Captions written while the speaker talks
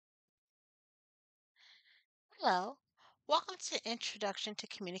Hello, welcome to Introduction to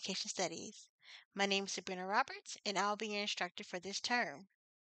Communication Studies. My name is Sabrina Roberts, and I'll be your instructor for this term.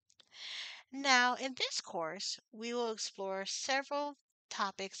 Now, in this course, we will explore several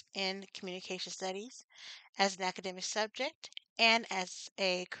topics in communication studies as an academic subject and as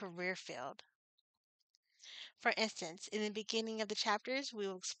a career field. For instance, in the beginning of the chapters, we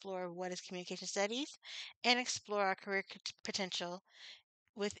will explore what is communication studies and explore our career potential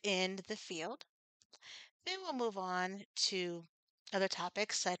within the field. Then we'll move on to other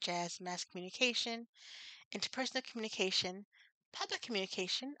topics such as mass communication, interpersonal communication, public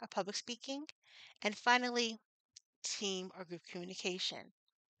communication or public speaking, and finally, team or group communication.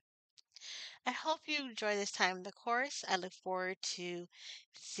 I hope you enjoy this time in the course. I look forward to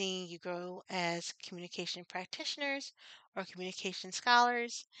seeing you grow as communication practitioners or communication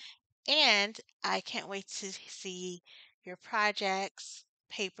scholars, and I can't wait to see your projects,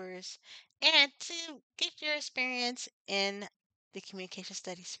 papers, and to get your experience in the communication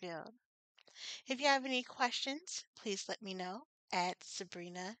studies field. If you have any questions, please let me know at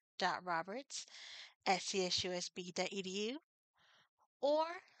sabrina.roberts@csusb.edu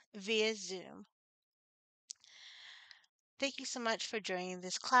or via Zoom. Thank you so much for joining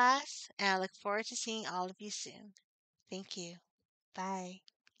this class, and I look forward to seeing all of you soon. Thank you. Bye.